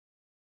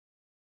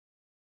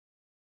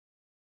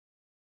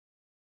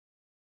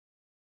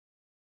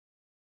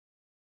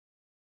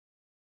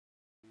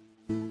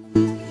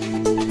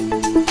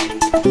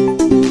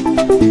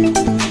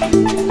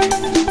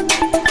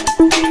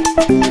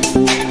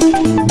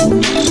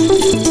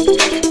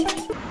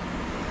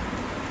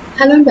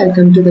Hello and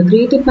welcome to the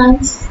Creative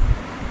Minds.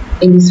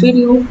 In this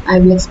video, I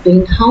will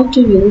explain how to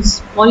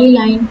use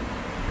Polyline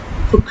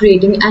for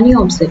creating any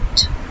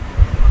object.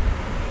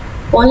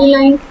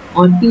 Polyline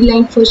or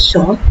Pline for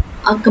short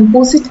are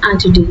composite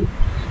entity,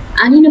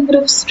 any number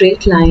of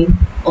straight line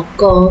or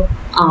curve,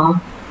 arc,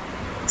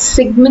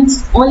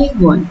 segments all in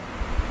one.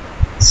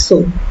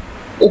 So,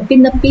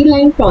 open the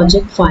Pline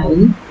project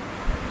file.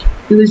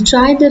 We will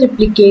try to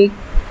replicate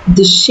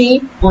the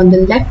shape on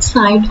the left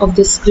side of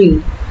the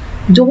screen.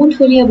 Don't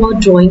worry about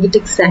drawing it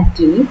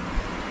exactly.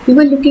 We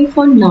were looking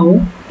for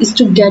now is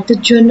to get the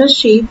general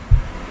shape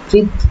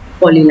with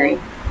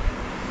Polyline.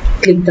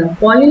 Click the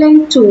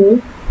Polyline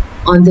tool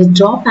on the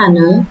draw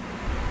panel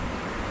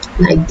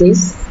like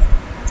this.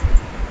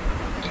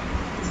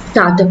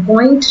 Start a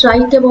point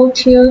right about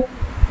here.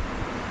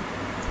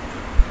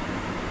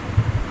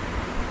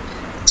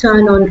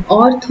 Turn on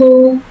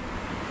ortho.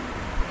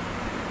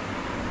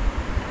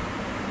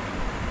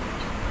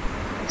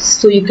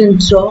 So you can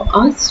draw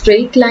a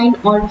straight line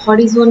or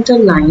horizontal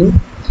line.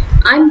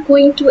 I'm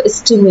going to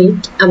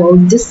estimate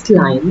about this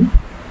line.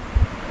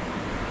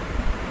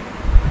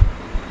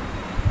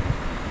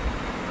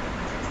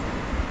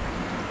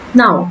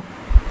 Now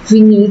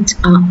we need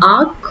an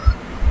arc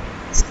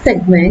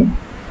segment.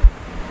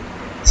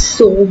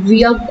 So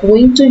we are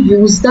going to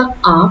use the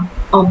arc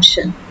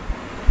option.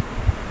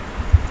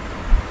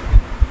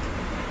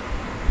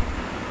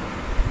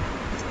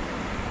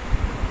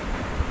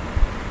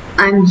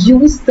 And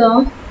use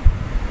the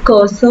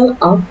cursor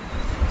up.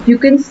 You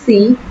can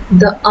see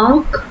the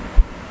arc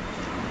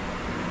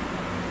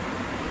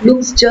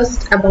looks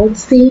just about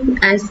same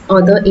as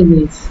other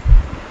image.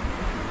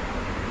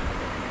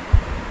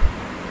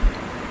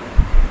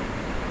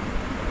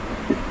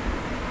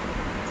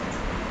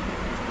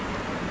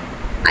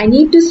 I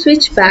need to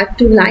switch back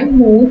to line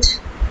mode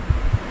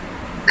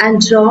and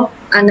draw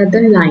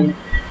another line.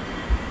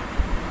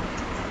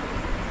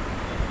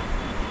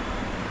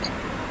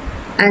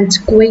 And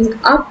going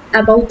up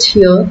about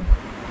here,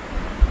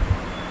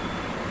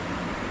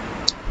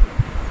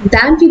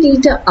 then we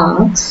need an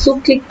arc, so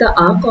click the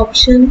arc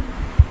option.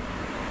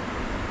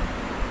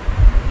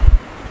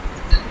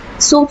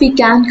 So we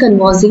can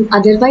conversing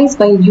otherwise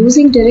by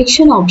using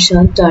direction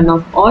option, turn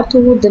off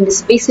ortho, then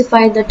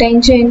specify the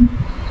tangent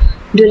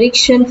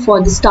direction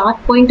for the start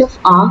point of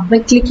arc by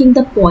clicking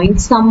the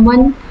point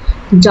someone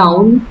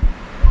down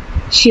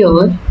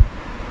here.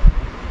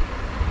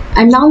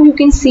 And now you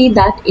can see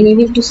that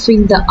enable to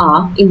swing the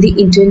arc in the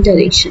intended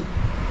direction.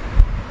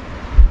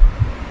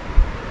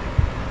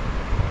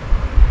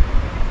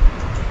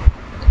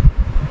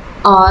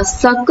 A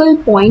circle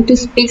point to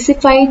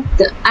specify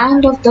the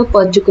end of the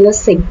particular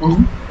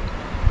segment.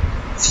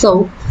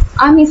 So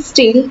I'm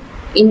still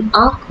in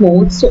arc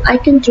mode, so I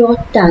can draw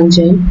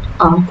tangent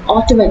arc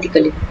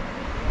automatically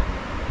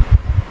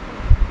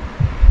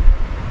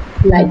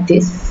like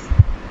this.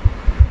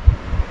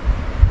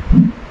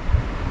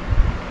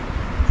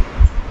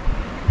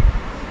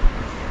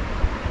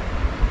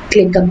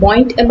 Click a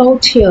point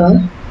about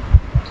here,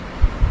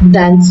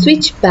 then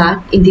switch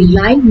back in the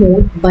line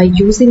mode by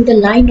using the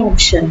line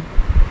option.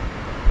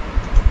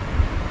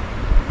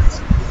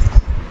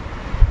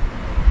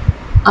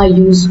 I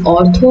use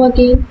ortho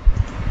again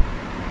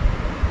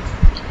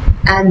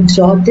and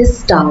draw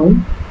this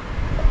down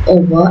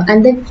over,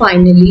 and then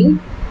finally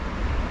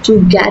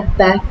to get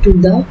back to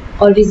the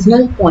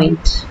original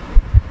point.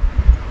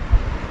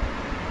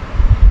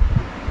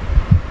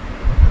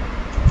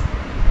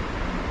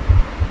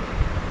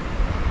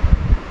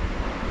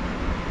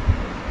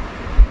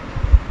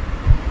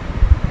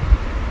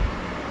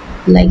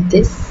 Like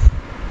this.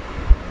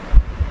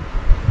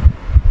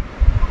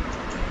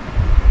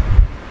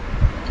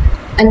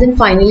 And then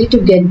finally to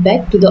get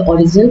back to the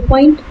original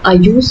point, I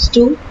use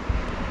to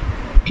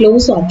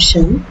close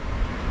option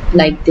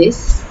like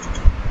this.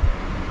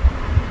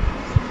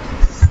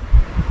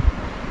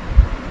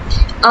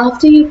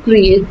 After you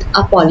create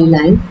a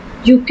polyline,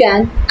 you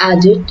can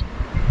add it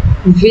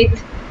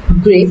with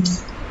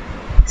grips.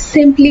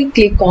 Simply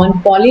click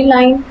on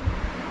Polyline.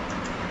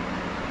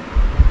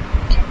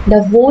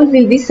 The wall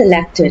will be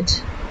selected.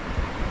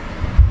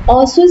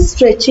 Also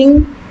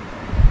stretching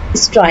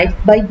stripe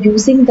by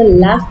using the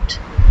left.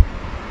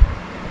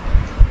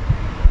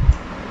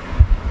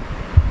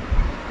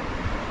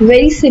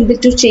 Very simple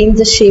to change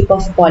the shape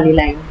of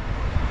polyline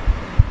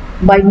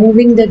by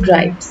moving the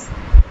gripes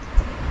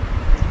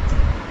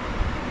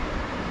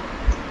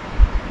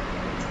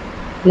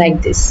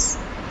like this,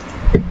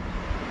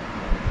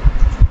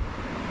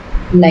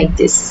 like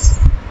this.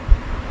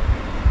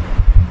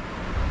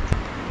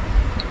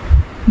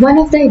 One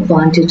of the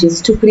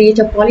advantages to create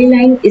a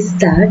polyline is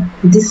that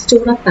this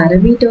store of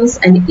parameters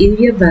and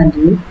area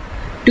value.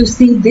 To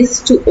see this,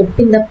 to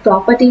open the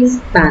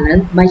properties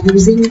panel by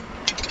using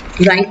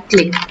right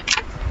click,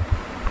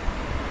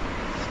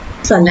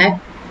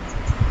 select,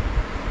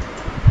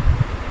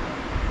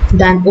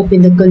 then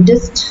open the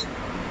context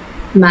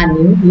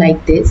menu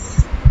like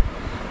this,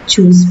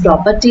 choose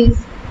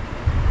properties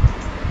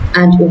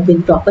and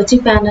open property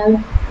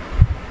panel,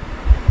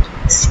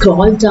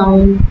 scroll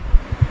down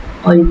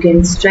or you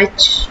can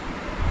stretch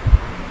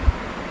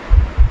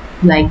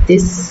like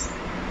this.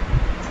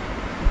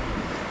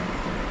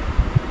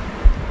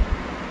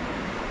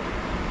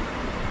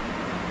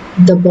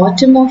 The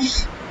bottom of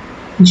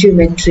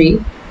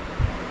geometry,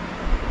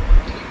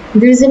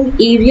 there is an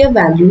area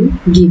value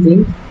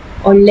given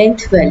or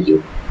length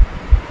value.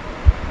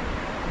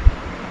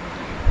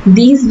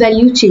 These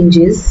value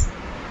changes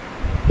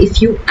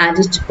if you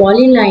added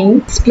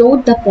polyline,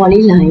 explode the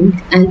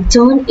polyline and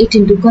turn it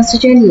into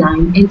constituent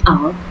line and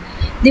arc.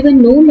 They were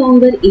no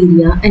longer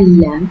area and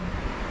length.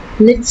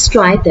 Let's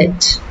try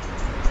that.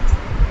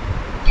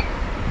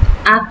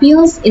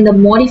 Appears in the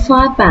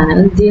modifier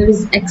panel, there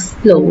is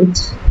explode.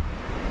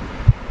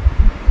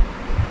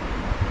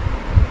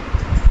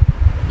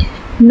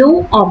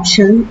 No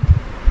option,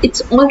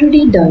 it's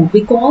already done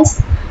because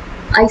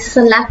I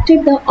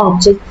selected the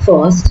object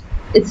first.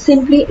 It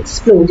simply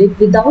exploded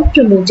without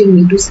promoting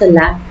me to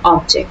select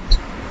object.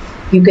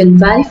 You can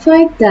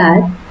verify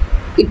that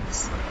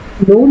it's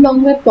no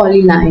longer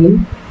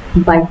polyline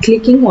by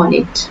clicking on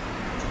it.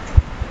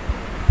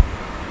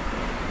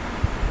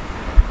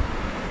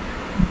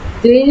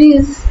 There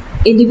is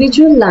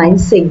individual line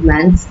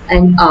segments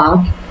and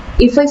arc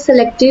if I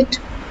selected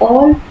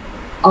all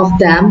of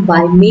them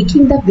by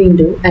making the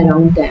window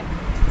around them.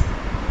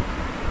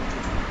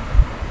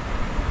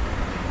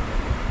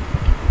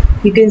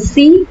 You can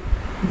see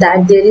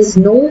that there is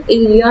no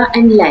area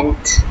and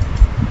length.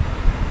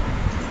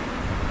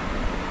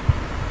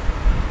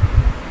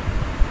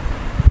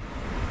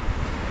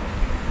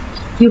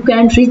 You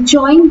can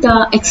rejoin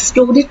the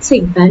exploded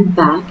segment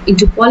back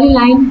into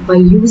polyline by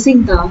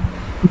using the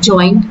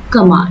join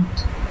command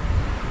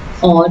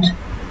or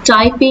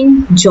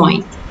typing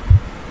join.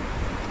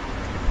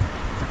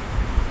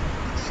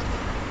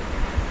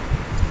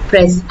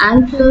 Press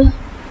enter.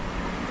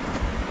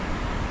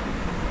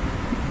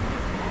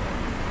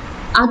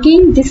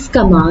 Again, this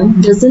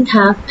command doesn't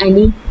have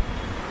any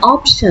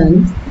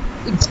option,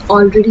 it's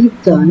already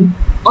done,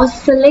 or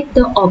select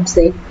the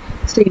object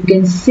so you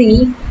can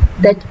see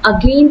that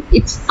again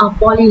it's a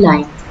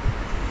polyline.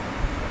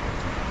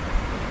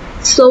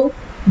 So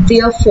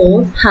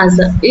therefore has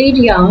an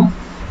area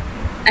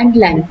and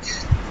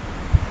length.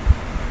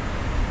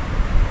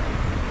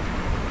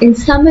 In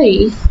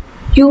summary,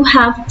 you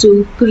have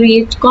to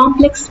create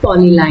complex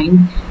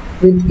polyline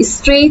with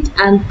straight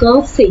and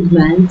curved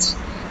segments,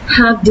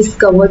 have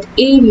discovered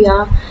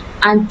area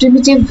and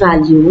primitive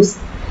values,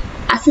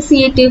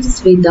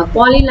 associatives with the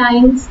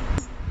polylines.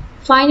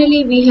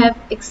 Finally, we have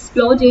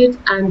exploded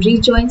and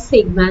rejoined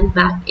segment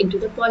back into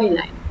the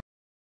polyline.